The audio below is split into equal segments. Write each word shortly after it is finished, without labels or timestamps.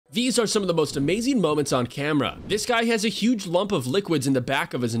These are some of the most amazing moments on camera. This guy has a huge lump of liquids in the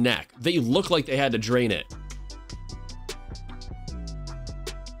back of his neck. They look like they had to drain it.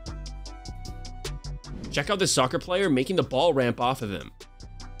 Check out this soccer player making the ball ramp off of him.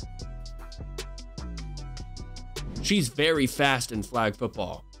 She's very fast in flag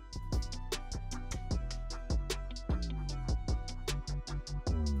football.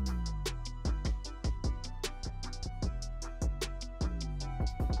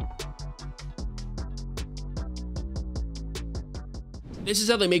 This is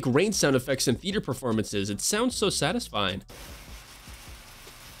how they make rain sound effects in theater performances. It sounds so satisfying.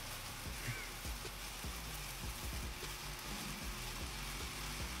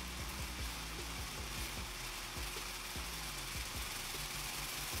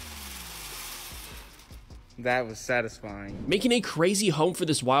 That was satisfying. Making a crazy home for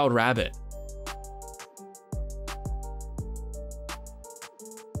this wild rabbit.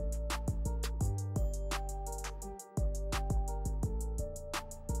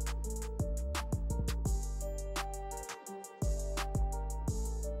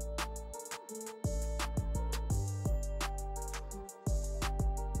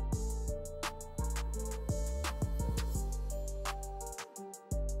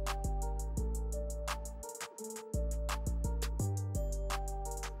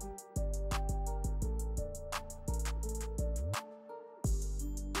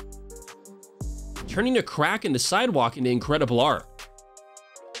 Turning a crack in the sidewalk into incredible art.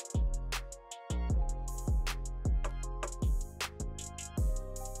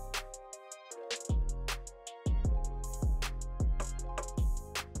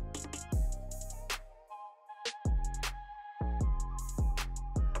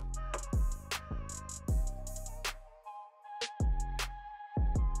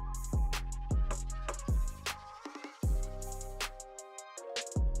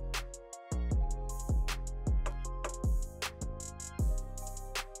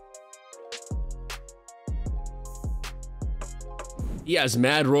 He has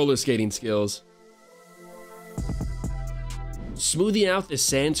mad roller skating skills. Smoothing out this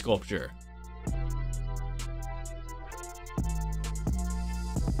sand sculpture.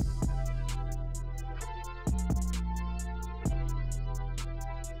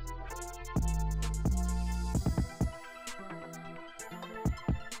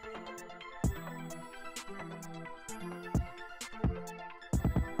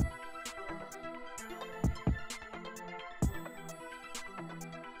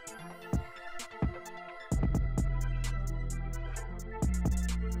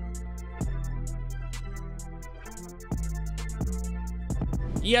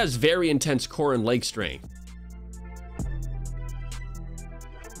 He has very intense core and leg strength.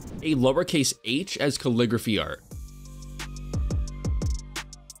 A lowercase h as calligraphy art.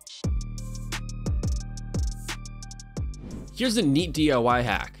 Here's a neat DIY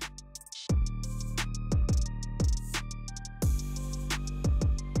hack.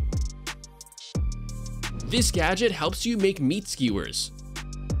 This gadget helps you make meat skewers.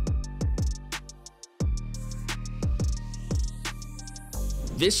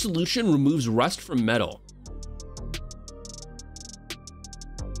 This solution removes rust from metal.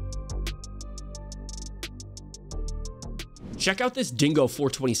 Check out this Dingo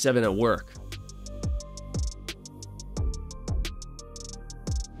 427 at work.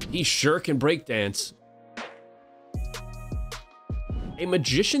 He sure can breakdance. A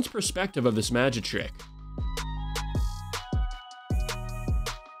magician's perspective of this magic trick.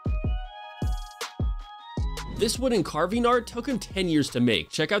 This wooden carving art took him 10 years to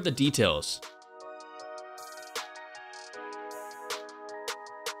make. Check out the details.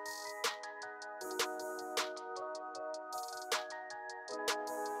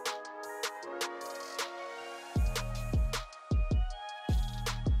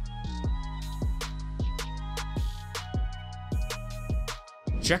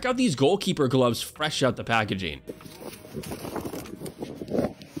 Check out these goalkeeper gloves fresh out the packaging.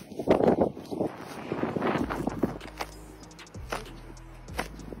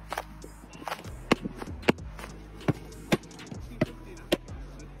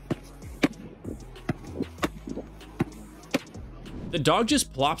 The dog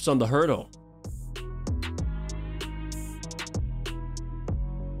just plops on the hurdle.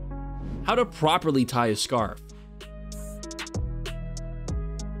 How to properly tie a scarf.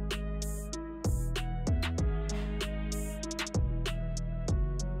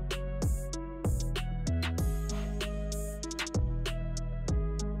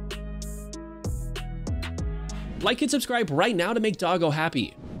 Like and subscribe right now to make Doggo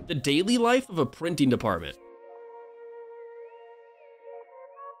happy. The daily life of a printing department.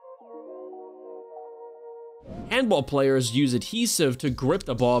 Handball players use adhesive to grip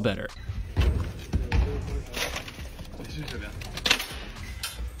the ball better.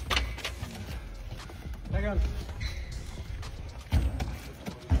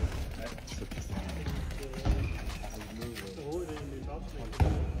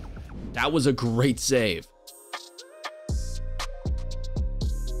 That was a great save.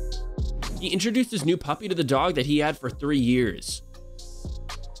 He introduced his new puppy to the dog that he had for 3 years.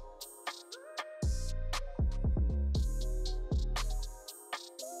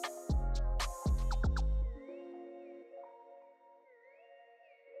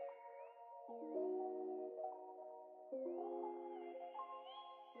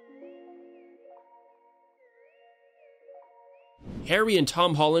 Harry and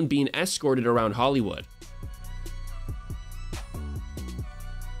Tom Holland being escorted around Hollywood.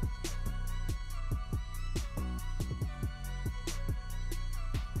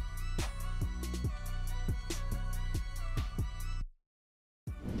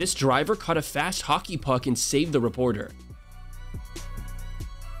 This driver caught a fast hockey puck and saved the reporter.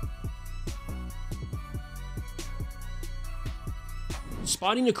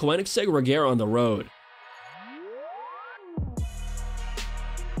 Spotting a Koenigsegg Regera on the road.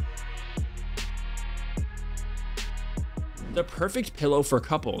 The perfect pillow for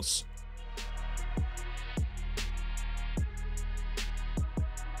couples.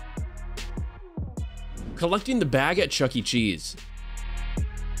 Collecting the bag at Chuck E. Cheese.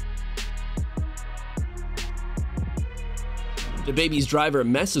 The baby's driver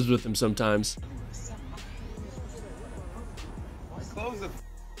messes with him sometimes. Close the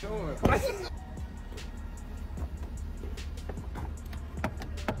door.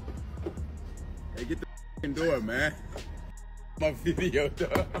 Hey, get the door, man. My video,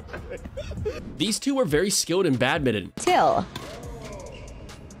 dog. These two are very skilled in badminton. Till.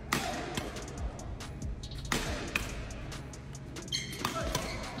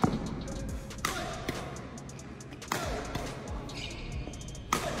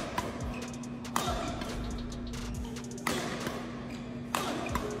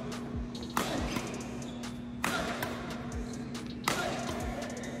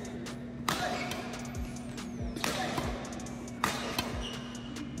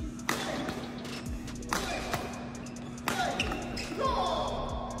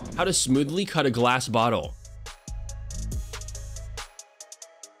 How to smoothly cut a glass bottle.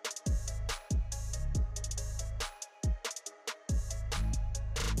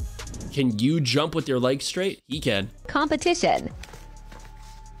 Can you jump with your legs straight? He can. Competition.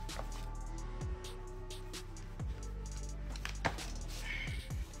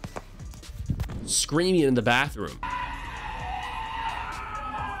 Screaming in the bathroom.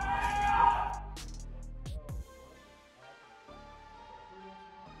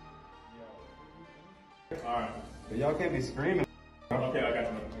 Alright. But y'all can't be screaming. Okay, I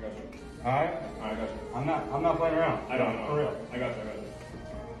got you. Alright? I got you. I'm not playing around. I don't know. For real. I got you.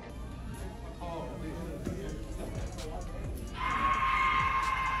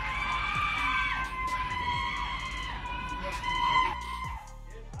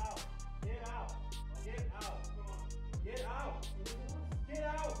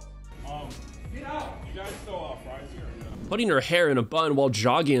 You guys still off fries here or no? Putting her hair in a bun while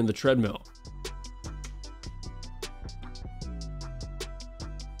jogging in the treadmill.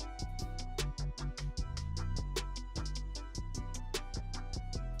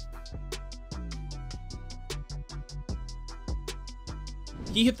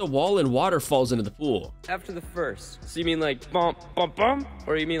 He hit the wall and water falls into the pool. After the first. So you mean like bump, bump, bump?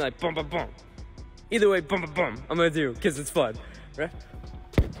 Or you mean like bump, bump, bump? Either way, bump, bump, bump. I'm gonna do, because it's fun, right?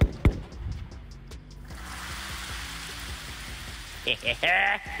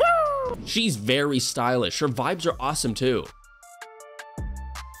 She's very stylish. Her vibes are awesome too.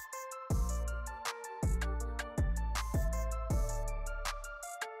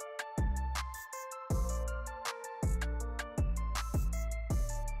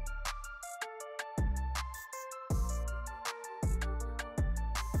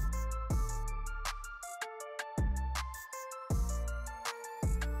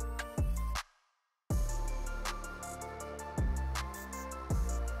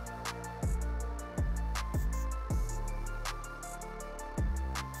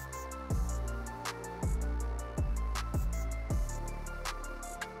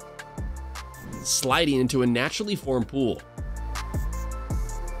 Sliding into a naturally formed pool.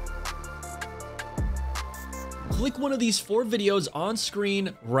 Click one of these 4 videos on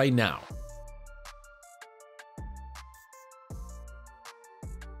screen right now.